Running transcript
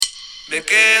Me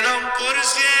queda 1%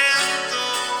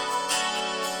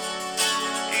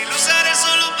 y lo usaré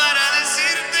solo para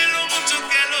decirte lo mucho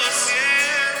que lo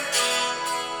siento.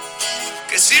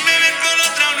 Que si me ven con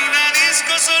otra en una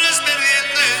disco solo es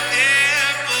perdiendo el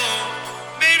tiempo.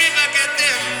 Baby, ¿pa' qué te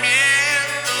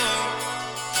miento?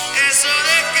 Eso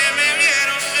de que me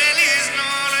vieron feliz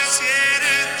no es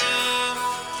cierto.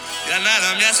 Ya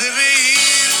nada me hace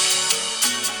reír.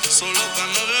 Solo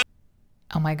cuando veo.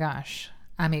 Oh my gosh.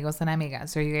 Amigos and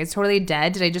amigas, are you guys totally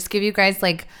dead? Did I just give you guys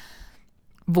like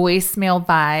voicemail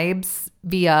vibes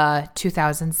via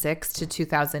 2006 to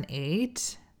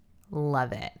 2008?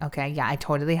 Love it. Okay. Yeah, I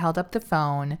totally held up the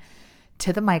phone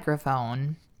to the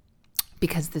microphone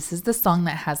because this is the song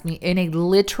that has me in a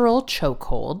literal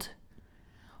chokehold.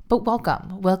 But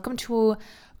welcome to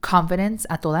Confidence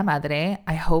a Toda Madre.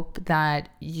 I hope that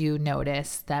you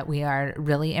notice that we are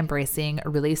really embracing,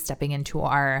 really stepping into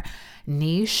our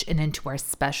niche and into our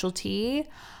specialty,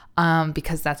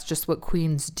 because that's just what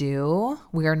queens do.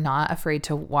 We are not afraid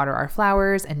to water our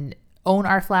flowers and own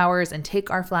our flowers and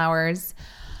take our flowers.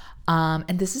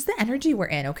 And this is the energy we're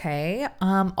in, okay?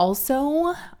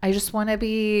 Also, I just want to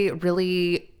be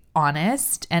really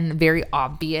honest and very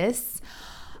obvious.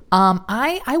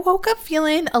 I woke up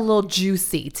feeling a little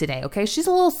juicy today, okay? She's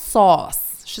a little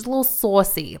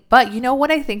saucy. But you know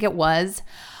what I think it was?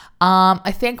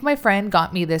 I think my friend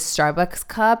got me this Starbucks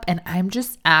cup and I'm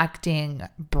just acting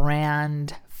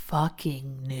brand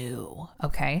fucking new,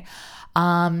 okay?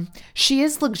 She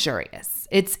is luxurious.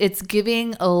 It's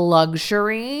giving a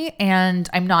luxury and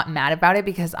I'm not mad about it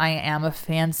because I am a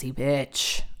fancy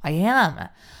bitch. I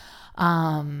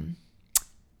am.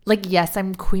 Like, yes,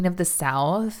 I'm queen of the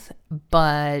South,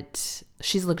 but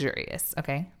she's luxurious,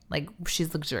 okay? Like,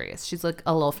 she's luxurious. She's like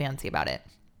a little fancy about it.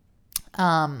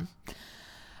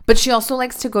 But she also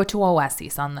likes to go to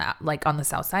Oasis on that, like on the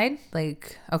South side.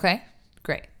 Like, okay,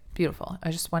 great. Beautiful. I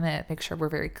just want to make sure we're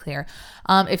very clear.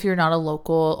 If you're not a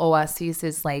local, Oasis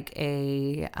is like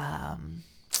it's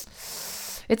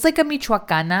like a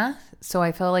Michoacana. So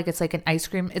I feel like it's like an ice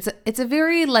cream. It's a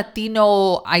very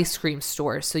Latino ice cream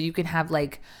store. So you can have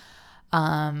like,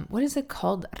 what is it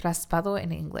called? Raspado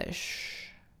in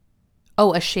English.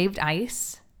 Oh, a shaved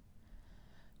ice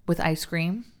with ice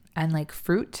cream and like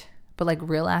fruit, but like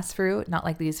real ass fruit, not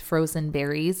like these frozen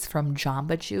berries from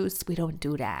Jamba Juice. We don't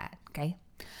do that. Okay.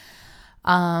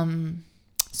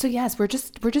 So yes, we're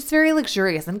just very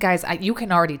luxurious. And guys, you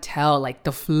can already tell like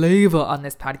the flavor on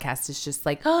this podcast is just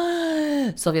like,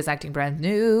 Sylvia's acting brand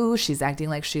new. She's acting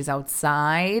like she's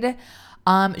outside.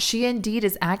 She indeed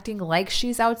is acting like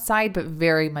she's outside, but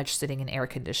very much sitting in air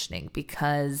conditioning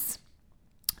because,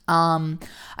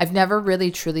 I've never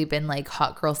really truly been like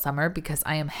hot girl summer because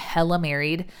I am hella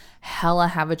married, hella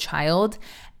have a child.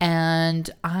 And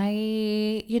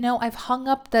I've hung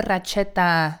up the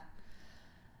racheta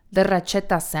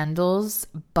sandals,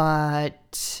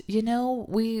 but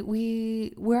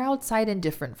we're outside in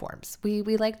different forms. We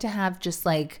like to have just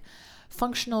like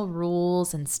functional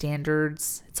rules and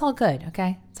standards. It's all good,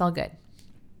 okay? It's all good.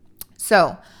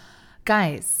 So,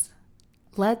 guys,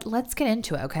 let's get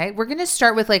into it, okay? We're going to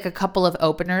start with like a couple of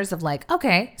openers of like,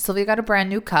 okay, Sylvia got a brand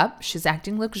new cup. She's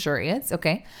acting luxurious,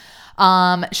 okay?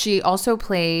 She also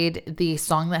played the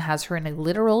song that has her in a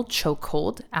literal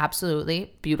chokehold.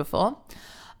 Absolutely beautiful.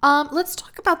 Let's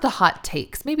talk about the hot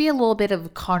takes, maybe a little bit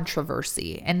of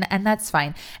controversy, and that's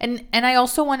fine. And I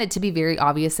also want it to be very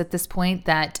obvious at this point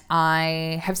that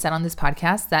I have said on this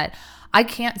podcast that I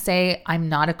can't say I'm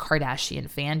not a Kardashian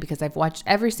fan because I've watched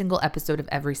every single episode of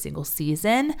every single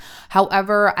season.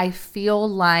 However, I feel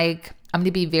like, I'm going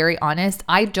to be very honest,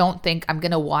 I don't think I'm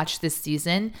going to watch this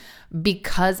season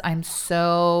because I'm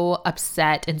so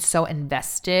upset and so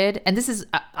invested. And this is,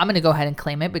 I'm going to go ahead and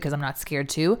claim it because I'm not scared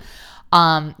to.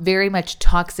 Very much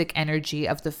toxic energy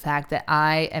of the fact that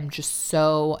I am just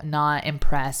so not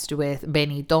impressed with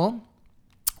Benito,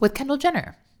 with Kendall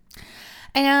Jenner.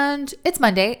 And it's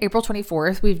Monday, April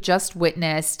 24th. We've just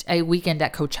witnessed a weekend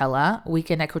at Coachella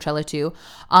too.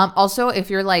 Also, if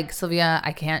you're like, Sylvia,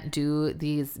 I can't do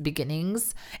these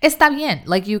beginnings, está bien.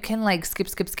 Like, you can like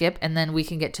skip, and then we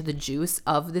can get to the juice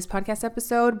of this podcast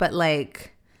episode. But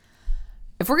like,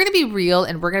 if we're going to be real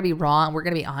and we're going to be raw and we're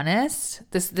going to be honest,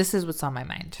 this is what's on my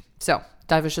mind. So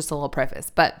that was just a little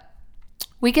preface. But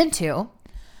weekend 2,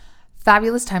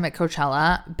 fabulous time at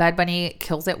Coachella. Bad Bunny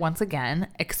kills it once again,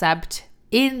 except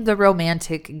in the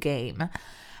romantic game.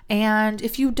 And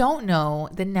if you don't know,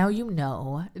 then now you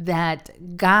know that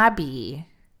Gabriela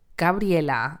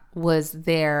was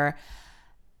there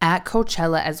at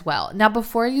Coachella as well. Now,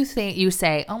 before you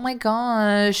say, oh my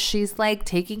gosh, she's like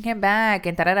taking him back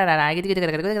and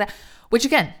which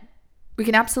again, We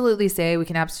can absolutely say, we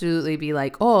can absolutely be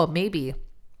like, oh, maybe.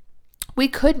 We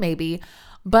could maybe,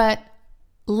 but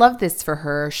love this for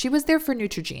her. She was there for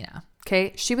Neutrogena,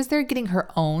 okay? She was there getting her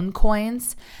own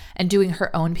coins and doing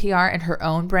her own PR and her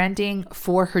own branding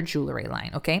for her jewelry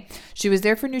line, okay? She was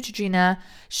there for Neutrogena.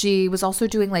 She was also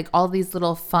doing like all these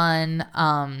little fun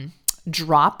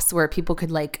drops where people could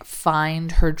like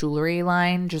find her jewelry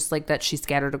line, just like that she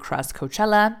scattered across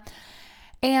Coachella.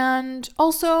 And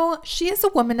also, she is a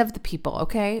woman of the people,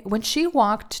 okay? When she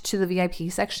walked to the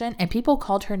VIP section and people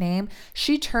called her name,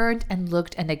 she turned and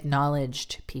looked and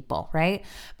acknowledged people, right?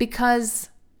 Because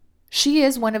she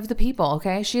is one of the people,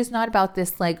 okay? She is not about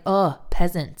this like,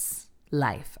 peasant's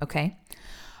life, okay?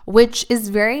 Which is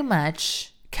very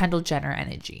much Kendall Jenner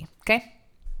energy, okay?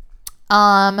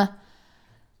 That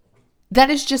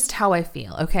is just how I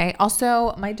feel, okay?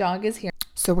 Also, my dog is here.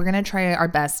 So we're going to try our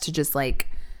best to just like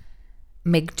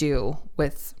make do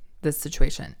with this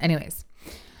situation. Anyways,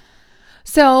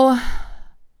 so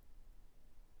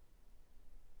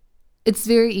it's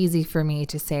very easy for me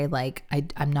to say like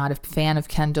I'm not a fan of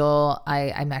Kendall.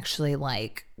 I'm actually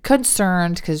like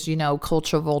concerned because, you know,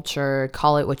 cultural vulture,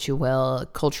 call it what you will,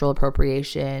 cultural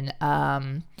appropriation,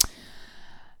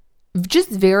 just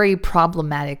very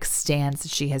problematic stance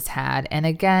that she has had. And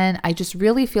again, I just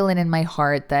really feel it in my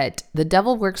heart that the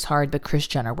devil works hard, but Kris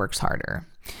Jenner works harder.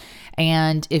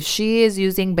 And if she is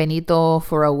using Benito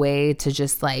for a way to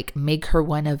just like make her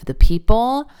one of the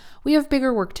people, we have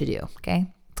bigger work to do, okay?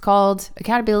 It's called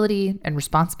accountability and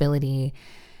responsibility.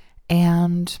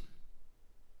 And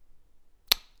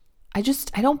I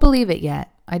don't believe it yet.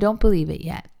 I don't believe it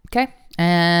yet, okay?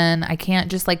 And I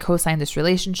can't just like co-sign this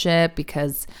relationship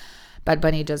because Bad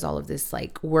Bunny does all of this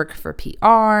like work for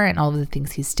PR and all of the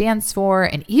things he stands for.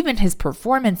 And even his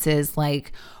performances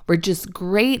like were just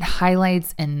great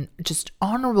highlights and just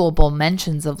honorable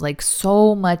mentions of like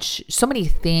so many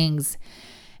things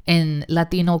in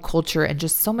Latino culture and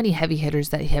just so many heavy hitters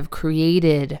that have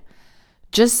created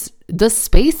just the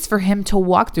space for him to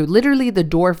walk through, literally the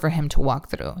door for him to walk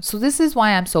through. So this is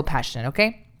why I'm so passionate,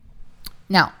 okay?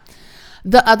 Now,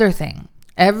 the other thing.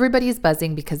 Everybody's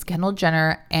buzzing because Kendall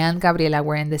Jenner and Gabriela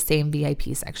were in the same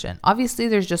VIP section. Obviously,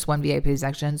 there's just one VIP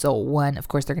section, so of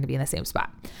course, they're going to be in the same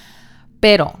spot.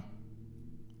 Pero,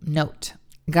 note,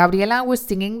 Gabriela was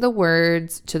singing the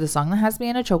words to the song that has me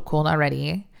in a chokehold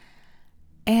already.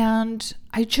 And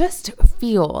I just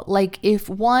feel like if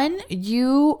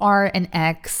you are an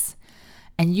ex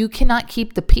and you cannot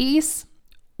keep the peace,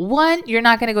 you're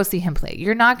not going to go see him play.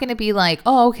 You're not going to be like,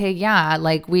 oh, okay, yeah,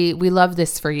 like we love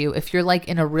this for you if you're like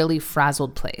in a really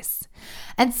frazzled place.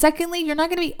 And secondly, you're not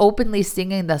going to be openly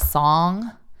singing the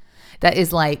song that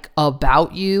is like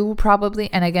about you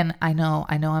probably. And again, I know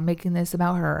I'm making this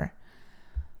about her.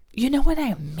 You know what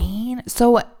I mean?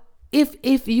 So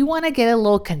if you want to get a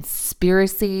little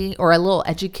conspiracy or a little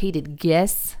educated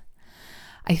guess,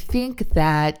 I think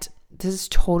that this is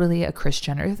totally a Kris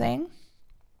Jenner thing.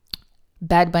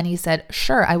 Bad Bunny said,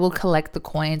 sure, I will collect the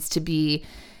coins to be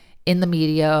in the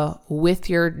media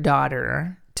with your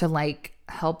daughter to like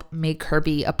help make her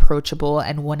be approachable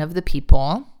and one of the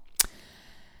people.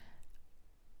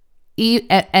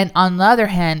 And on the other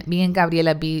hand, me and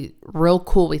Gabriela be real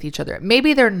cool with each other.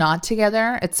 Maybe they're not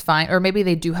together. It's fine. Or maybe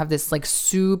they do have this like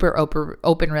super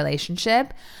open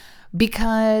relationship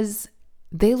because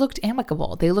they looked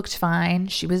amicable. They looked fine.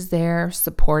 She was there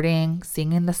supporting,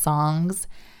 singing the songs.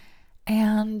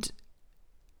 And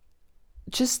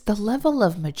just the level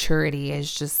of maturity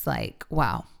is just like,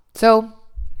 wow. So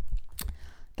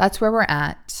that's where we're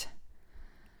at.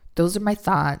 Those are my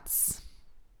thoughts.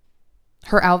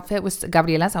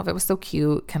 Gabriela's outfit was so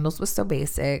cute. Kendall's was so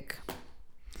basic.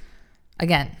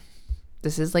 Again,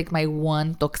 this is like my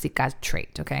one toxica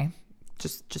trait, okay?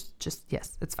 Just,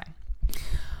 yes, it's fine.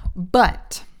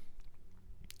 But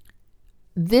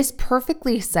this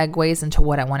perfectly segues into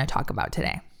what I want to talk about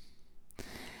today.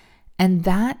 And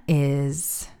that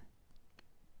is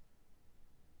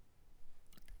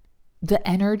the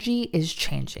energy is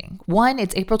changing. One,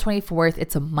 it's April 24th.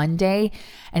 It's a Monday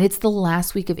and it's the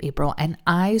last week of April. And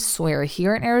I swear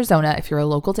here in Arizona, if you're a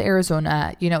local to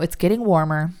Arizona, you know, it's getting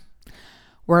warmer.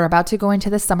 We're about to go into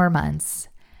the summer months.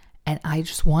 And I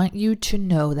just want you to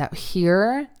know that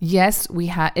here, yes,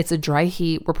 it's a dry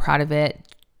heat. We're proud of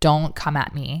it. Don't come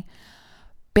at me.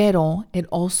 Pero it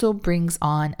also brings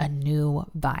on a new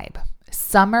vibe.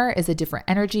 Summer is a different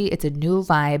energy. It's a new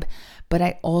vibe. But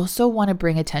I also want to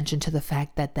bring attention to the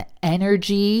fact that the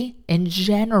energy in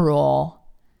general,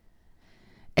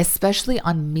 especially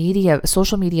on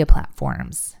social media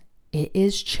platforms, it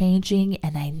is changing.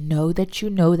 And I know that you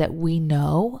know that we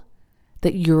know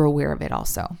that you're aware of it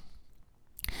also.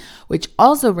 which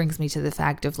also brings me to the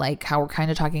fact of like how we're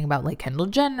kind of talking about like Kendall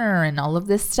Jenner and all of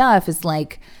this stuff is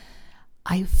like,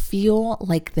 I feel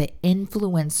like the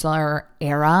influencer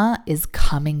era is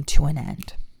coming to an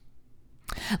end.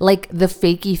 Like the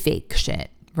fakey fake shit,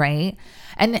 right?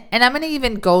 And I'm going to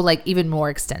even go like even more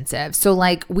extensive. So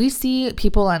like we see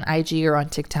people on IG or on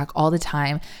TikTok all the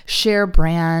time share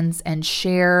brands and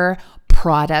share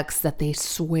products that they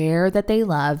swear that they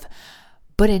love,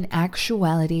 but in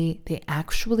actuality, they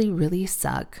actually really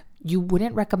suck. You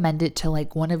wouldn't recommend it to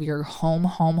like one of your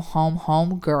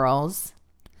home girls,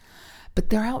 but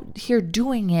they're out here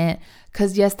doing it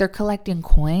because yes, they're collecting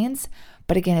coins,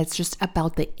 but again, it's just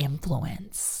about the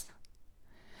influence.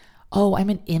 Oh, I'm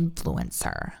an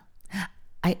influencer.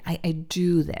 I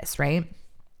do this, right?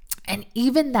 And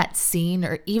even that scene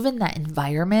or even that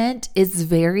environment is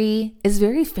very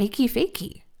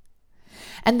fakey.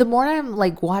 And the more I'm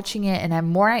like watching it and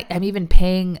I'm even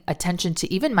paying attention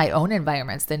to even my own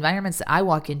environments, the environments that I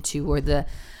walk into or the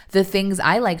things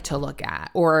I like to look at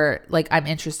or like I'm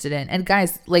interested in. And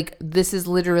guys, like this is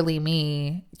literally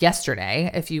me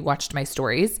yesterday, if you watched my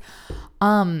stories.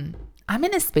 I'm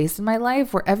in a space in my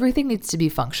life where everything needs to be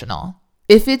functional.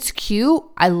 If it's cute,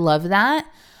 I love that,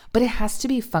 but it has to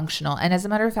be functional. And as a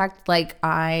matter of fact, like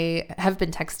I have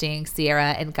been texting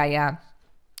Sierra and Gaia,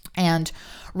 and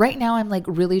right now I'm like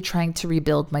really trying to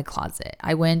rebuild my closet.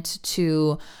 I went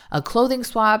to a clothing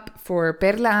swap for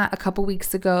Perla a couple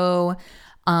weeks ago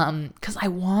because I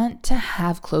want to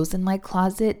have clothes in my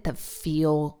closet that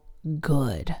feel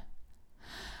good.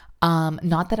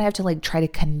 Not that I have to like try to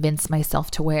convince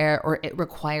myself to wear, or it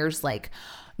requires like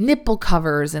nipple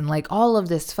covers and like all of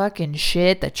this fucking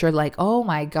shit that you're like, oh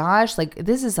my gosh, like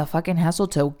this is a fucking hassle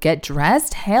to get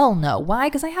dressed. Hell no. Why?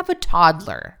 Because I have a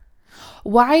toddler.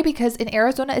 Why? Because in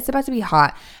Arizona, it's about to be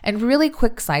hot. And really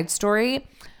quick side story,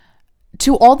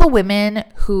 to all the women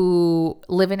who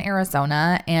live in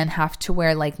Arizona and have to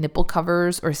wear like nipple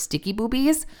covers or sticky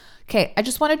boobies. Okay. I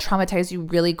just want to traumatize you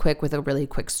really quick with a really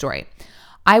quick story.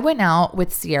 I went out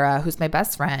with Sierra, who's my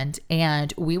best friend,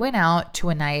 and we went out to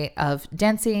a night of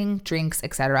dancing, drinks,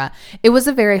 etc. It was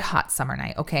a very hot summer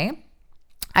night, okay?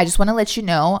 I just want to let you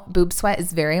know, boob sweat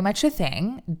is very much a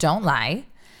thing. Don't lie.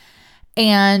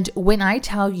 And when I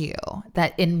tell you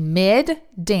that in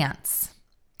mid-dance,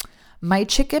 my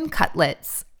chicken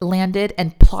cutlets landed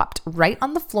and plopped right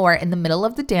on the floor in the middle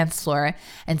of the dance floor,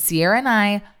 and Sierra and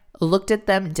I looked at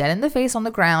them dead in the face on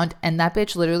the ground, and that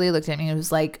bitch literally looked at me and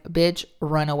was like, bitch,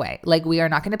 run away. Like, we are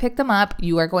not going to pick them up.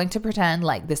 You are going to pretend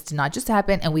like this did not just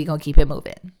happen, and we going to keep it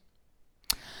moving.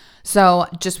 So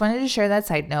just wanted to share that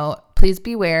side note. Please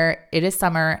beware. It is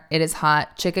summer. It is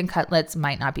hot. Chicken cutlets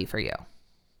might not be for you.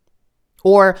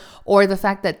 Or the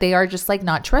fact that they are just like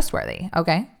not trustworthy.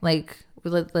 Okay. Like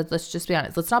let's just be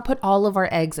honest. Let's not put all of our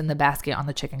eggs in the basket on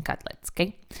the chicken cutlets.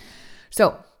 Okay.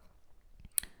 So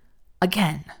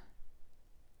again,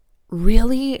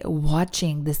 really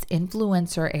watching this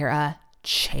influencer era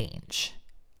change.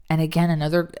 And again,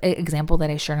 another example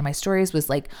that I shared in my stories was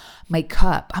like my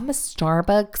cup. I'm a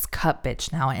Starbucks cup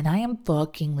bitch now, and I am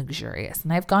fucking luxurious.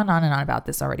 And I've gone on and on about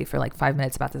this already for like 5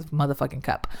 minutes about this motherfucking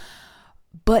cup.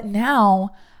 But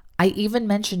now I even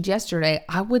mentioned yesterday,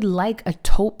 I would like a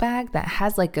tote bag that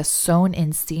has like a sewn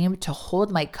in seam to hold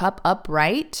my cup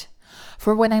upright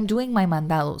for when I'm doing my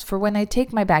mandados, for when I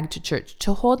take my bag to church,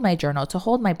 to hold my journal, to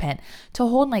hold my pen, to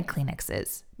hold my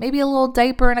Kleenexes, maybe a little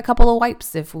diaper and a couple of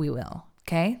wipes if we will.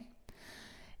 Okay.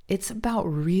 It's about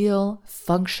real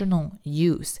functional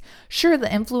use. Sure, the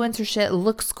influencer shit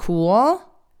looks cool,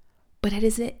 but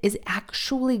is it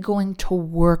actually going to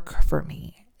work for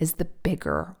me is the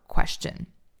bigger question.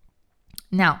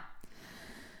 Now,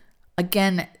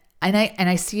 again, and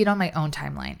I see it on my own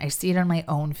timeline. I see it on my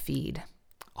own feed.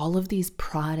 All of these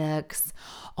products,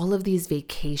 all of these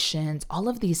vacations, all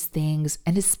of these things,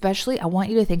 and especially I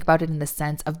want you to think about it in the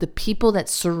sense of the people that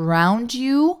surround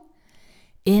you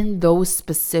in those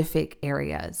specific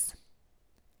areas.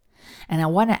 And I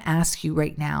want to ask you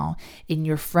right now, in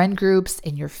your friend groups,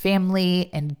 in your family,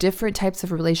 and different types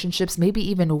of relationships, maybe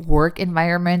even work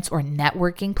environments or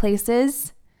networking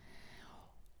places,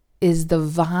 is the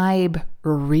vibe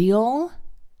real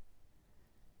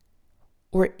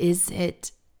or is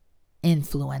it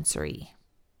influencery?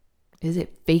 Is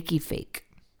it fakey fake?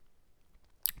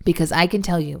 Because I can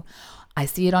tell you, I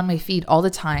see it on my feed all the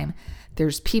time.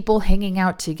 There's people hanging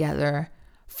out together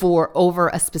for over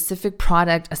a specific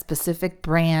product, a specific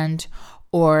brand,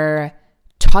 or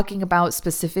talking about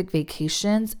specific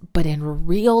vacations. But in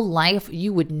real life,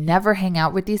 you would never hang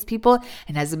out with these people.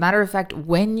 And as a matter of fact,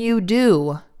 when you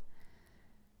do,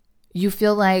 you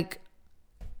feel like,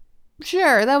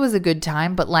 sure, that was a good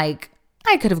time, but like,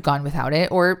 I could have gone without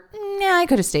it, or yeah, I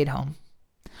could have stayed home,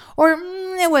 or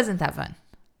it wasn't that fun.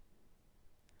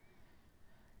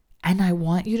 And I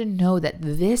want you to know that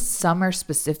this summer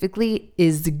specifically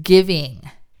is giving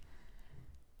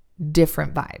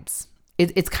different vibes.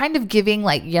 It's kind of giving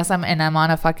like, yes, I'm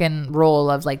on a fucking roll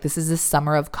of like, this is the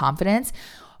summer of confidence.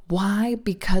 Why?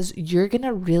 Because you're going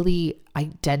to really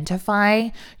identify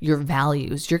your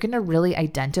values. You're going to really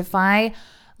identify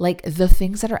like the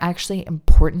things that are actually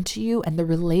important to you and the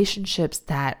relationships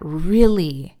that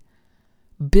really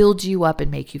build you up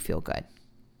and make you feel good.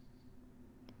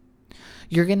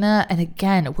 You're gonna, and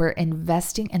again, we're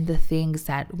investing in the things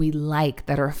that we like,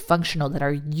 that are functional, that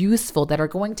are useful, that are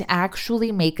going to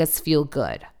actually make us feel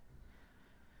good.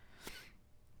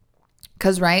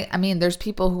 Because, right, I mean, there's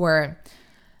people who are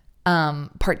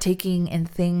partaking in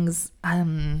things.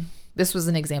 This was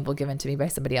an example given to me by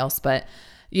somebody else, but,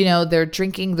 you know, they're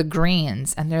drinking the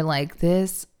greens and they're like,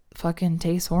 this fucking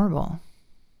tastes horrible.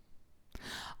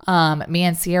 Me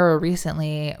and Sierra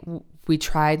recently, we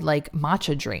tried like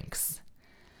matcha drinks.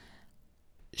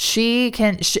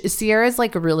 Sierra's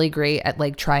like really great at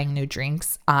like trying new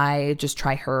drinks. I just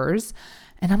try hers.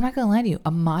 And I'm not going to lie to you.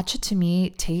 A matcha to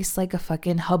me tastes like a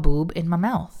fucking haboob in my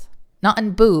mouth. Not a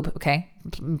boob, okay?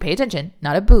 Pay attention.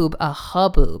 Not a boob, a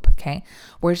haboob, okay?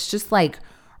 Where it's just like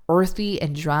earthy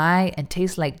and dry and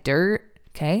tastes like dirt,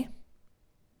 okay?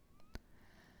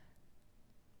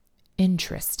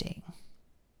 Interesting.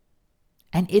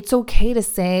 And it's okay to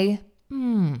say,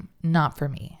 not for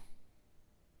me.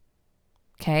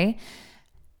 Okay.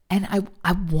 And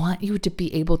I want you to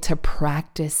be able to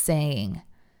practice saying,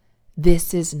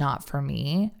 this is not for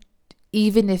me.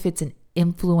 Even if it's an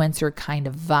influencer kind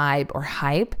of vibe or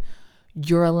hype,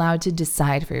 you're allowed to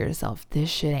decide for yourself,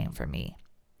 this shit ain't for me.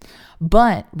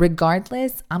 But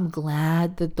regardless, I'm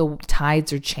glad that the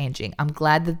tides are changing. I'm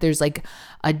glad that there's like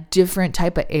a different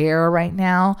type of air right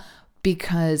now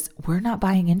because we're not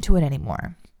buying into it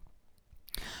anymore.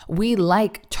 We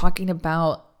like talking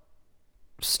about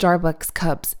Starbucks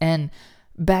cups and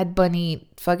Bad Bunny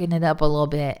fucking it up a little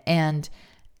bit and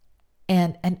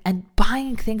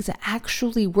buying things that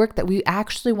actually work, that we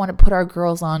actually want to put our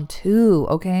girls on too,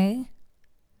 okay?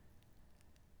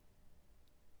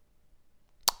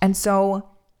 And so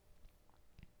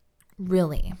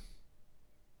really,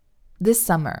 this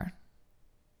summer,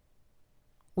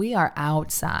 we are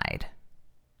outside.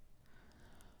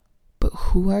 But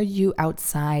who are you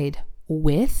outside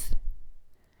with?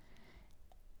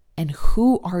 And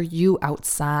who are you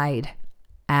outside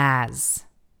as?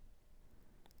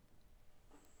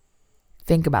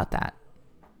 Think about that.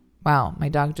 Wow, my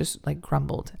dog just like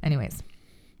grumbled. Anyways.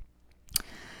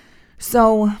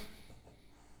 So,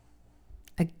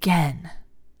 again,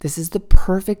 this is the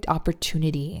perfect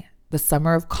opportunity. The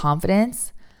summer of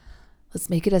confidence. Let's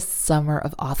make it a summer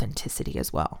of authenticity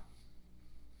as well.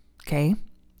 Okay?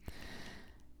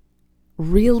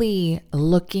 Really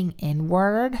looking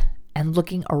inward and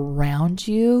looking around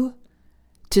you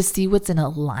to see what's in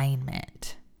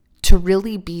alignment. To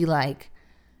really be like,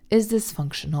 is this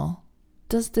functional?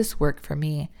 Does this work for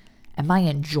me? Am I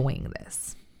enjoying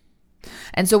this?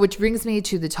 And so, which brings me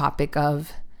to the topic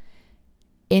of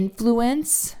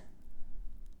influence,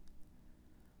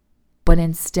 but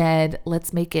instead,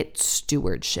 let's make it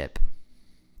stewardship.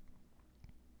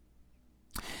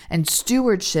 And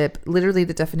stewardship, literally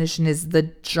the definition is the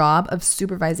job of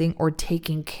supervising or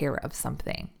taking care of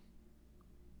something.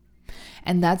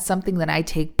 And that's something that I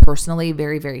take personally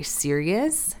very, very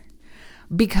serious,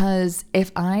 because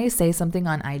if I say something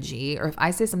on IG or if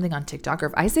I say something on TikTok or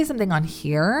if I say something on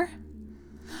here,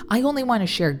 I only want to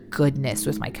share goodness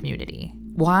with my community.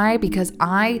 Why? Because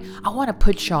I want to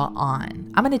put y'all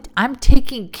on. I'm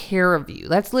taking care of you.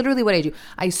 That's literally what I do.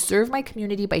 I serve my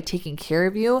community by taking care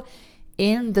of you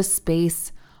in the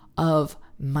space of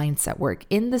mindset work,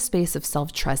 in the space of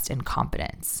self-trust and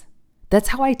confidence. That's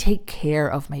how I take care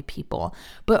of my people.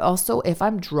 But also, if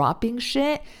I'm dropping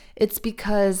shit, it's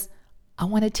because I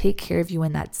want to take care of you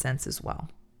in that sense as well.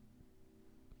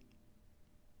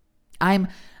 I'm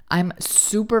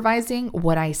supervising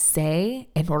what I say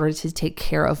in order to take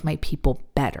care of my people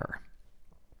better.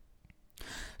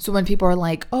 So when people are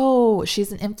like, oh,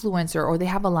 she's an influencer or they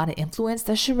have a lot of influence,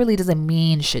 that shit really doesn't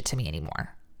mean shit to me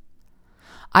anymore.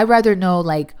 I'd rather know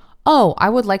like, oh,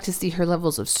 I would like to see her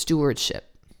levels of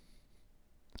stewardship.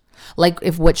 Like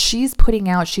if what she's putting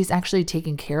out, she's actually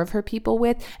taking care of her people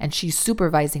with, and she's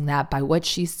supervising that by what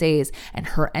she says and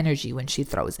her energy when she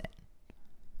throws it.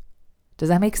 Does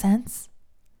that make sense?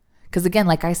 Because again,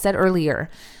 like I said earlier,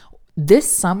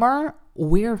 this summer,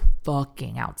 we're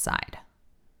fucking outside.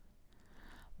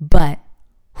 But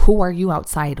who are you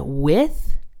outside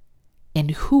with?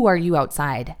 And who are you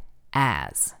outside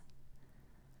as?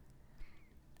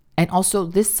 And also,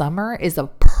 this summer is a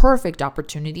perfect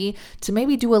opportunity to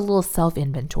maybe do a little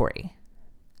self-inventory.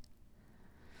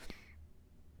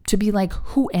 To be like,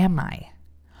 who am I?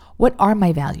 What are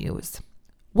my values?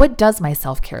 What does my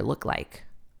self-care look like?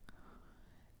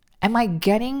 Am I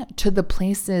getting to the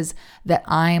places that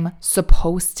I'm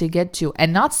supposed to get to?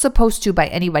 And not supposed to by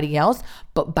anybody else,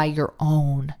 but by your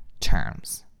own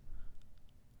terms.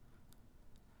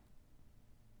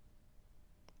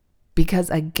 Because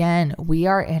again, we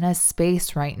are in a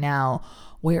space right now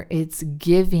where it's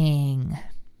giving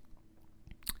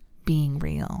being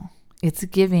real. It's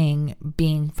giving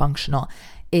being functional.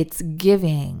 It's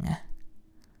giving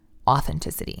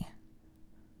authenticity.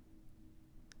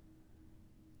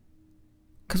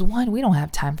 Because one, we don't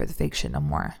have time for the fake shit no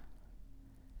more.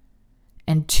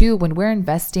 And two, when we're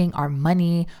investing our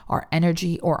money, our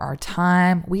energy, or our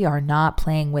time, we are not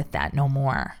playing with that no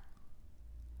more.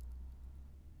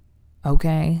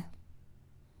 Okay?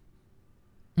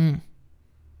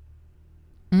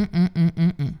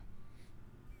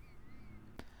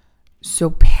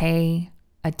 So pay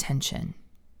attention.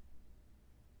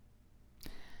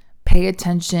 Pay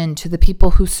attention to the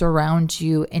people who surround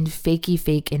you in fakey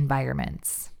fake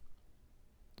environments.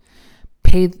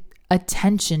 Pay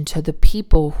attention to the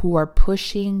people who are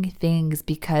pushing things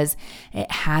because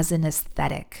it has an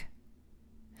aesthetic.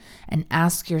 And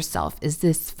ask yourself, is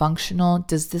this functional?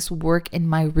 Does this work in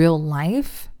my real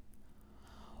life?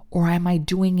 Or am I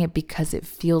doing it because it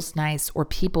feels nice or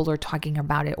people are talking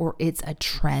about it or it's a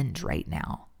trend right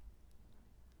now?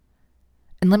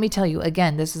 And let me tell you,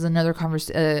 again, this is another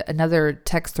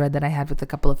text thread that I had with a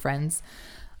couple of friends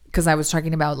because I was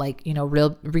talking about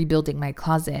rebuilding my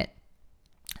closet.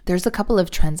 There's a couple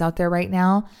of trends out there right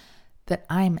now that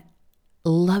I'm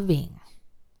loving.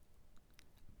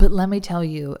 But let me tell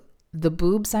you, the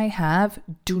boobs I have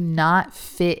do not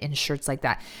fit in shirts like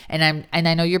that. And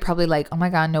I know you're probably like, oh my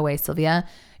God, no way, Sylvia.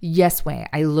 Yes way.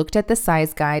 I looked at the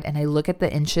size guide and I look at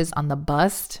the inches on the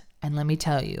bust. And let me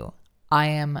tell you, I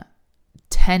am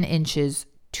 10 inches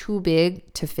too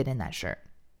big to fit in that shirt.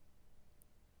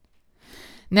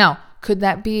 Now, could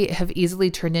that have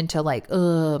easily turned into like,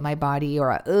 my body,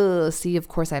 or see, of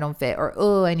course I don't fit,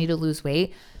 or I need to lose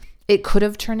weight? It could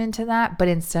have turned into that, but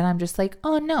instead I'm just like,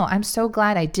 oh no, I'm so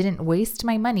glad I didn't waste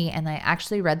my money and I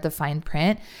actually read the fine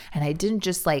print and I didn't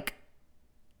just like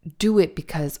do it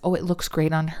because, oh, it looks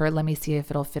great on her. Let me see if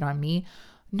it'll fit on me.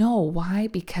 No, why?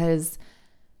 Because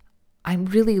I'm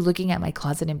really looking at my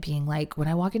closet and being like, when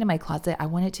I walk into my closet, I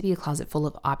want it to be a closet full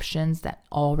of options that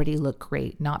already look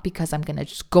great, not because I'm going to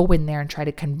just go in there and try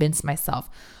to convince myself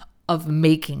of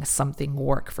making something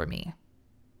work for me.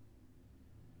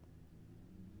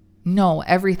 No,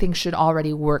 everything should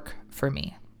already work for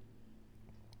me.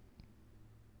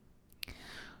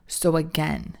 So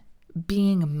again,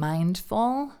 being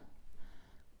mindful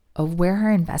of where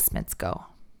our investments go,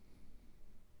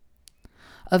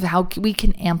 of how we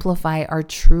can amplify our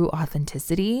true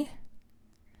authenticity,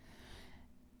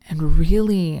 and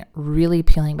really, really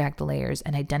peeling back the layers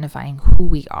and identifying who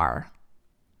we are,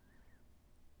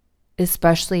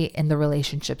 especially in the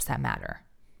relationships that matter.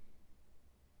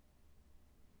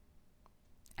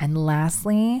 And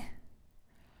lastly,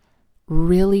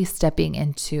 really stepping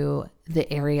into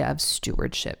the area of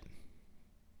stewardship,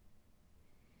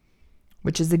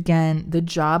 which is again the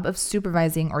job of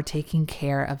supervising or taking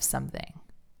care of something,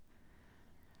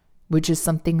 which is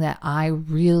something that I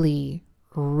really,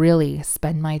 really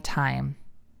spend my time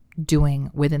doing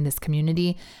within this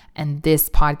community and this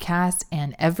podcast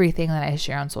and everything that I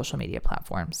share on social media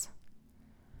platforms.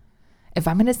 If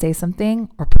I'm going to say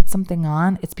something or put something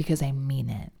on, it's because I mean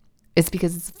it. It's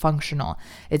because it's functional.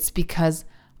 It's because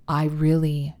I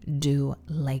really do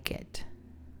like it.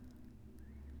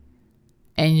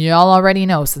 And y'all already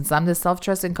know, since I'm the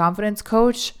self-trust and confidence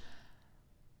coach,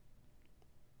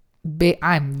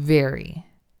 I'm very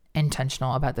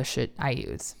intentional about the shit I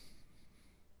use.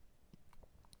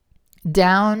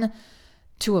 Down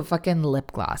to a fucking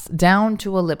lip gloss, down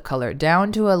to a lip color,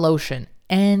 down to a lotion,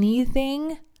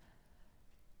 anything.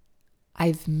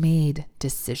 I've made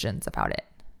decisions about it.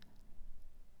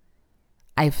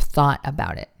 I've thought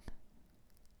about it.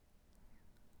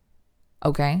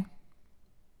 Okay?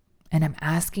 And I'm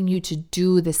asking you to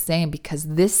do the same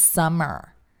because this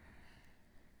summer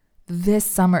is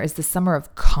the summer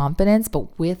of confidence,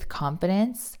 but with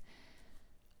confidence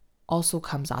also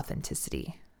comes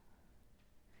authenticity.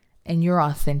 And your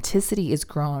authenticity is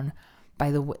grown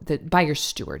by your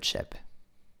stewardship.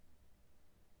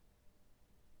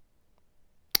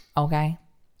 Okay?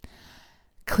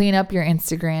 Clean up your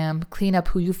Instagram, clean up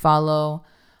who you follow,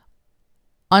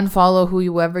 unfollow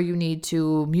whoever you need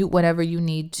to, mute whatever you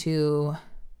need to,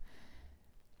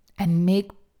 and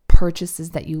make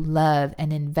purchases that you love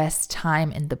and invest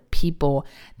time in the people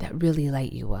that really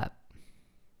light you up,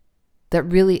 that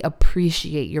really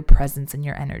appreciate your presence and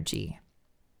your energy.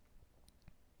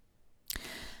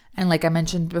 And like I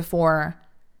mentioned before,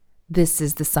 this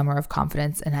is the summer of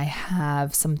confidence, and I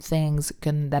have some things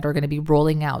that are going to be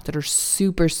rolling out that are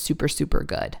super, super, super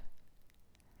good.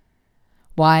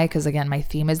 Why? Because again, my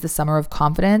theme is the summer of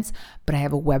confidence, but I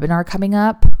have a webinar coming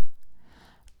up.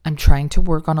 I'm trying to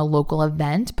work on a local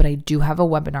event, but I do have a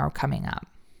webinar coming up.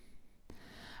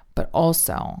 But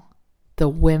also, the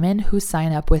women who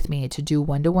sign up with me to do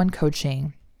one-to-one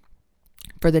coaching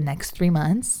for the next 3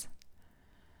 months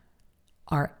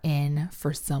are in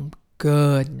for some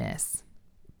goodness.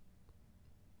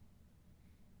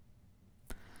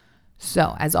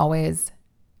 So, as always,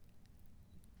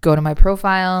 go to my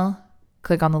profile,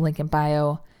 click on the link in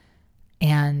bio,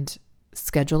 and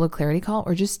schedule a clarity call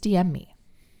or just DM me.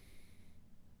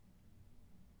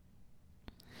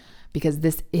 Because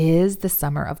this is the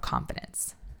summer of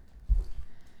confidence.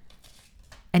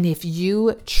 And if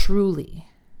you truly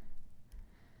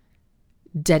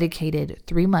dedicated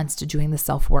 3 months to doing the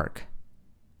self-work,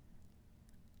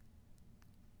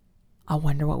 I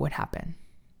wonder what would happen.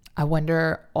 I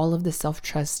wonder all of the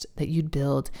self-trust that you'd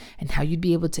build and how you'd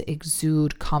be able to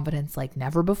exude confidence like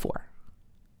never before,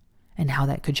 and how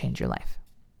that could change your life.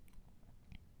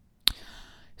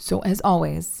 So as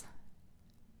always,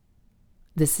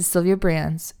 this is Sylvia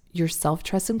Brands, your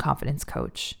self-trust and confidence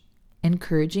coach,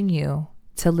 encouraging you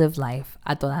to live life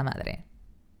a toda madre.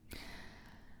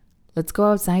 Let's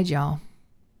go outside, y'all.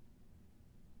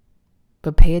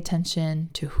 But pay attention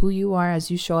to who you are as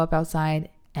you show up outside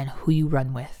and who you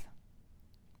run with.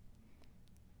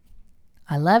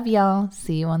 I love y'all.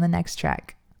 See you on the next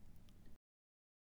track.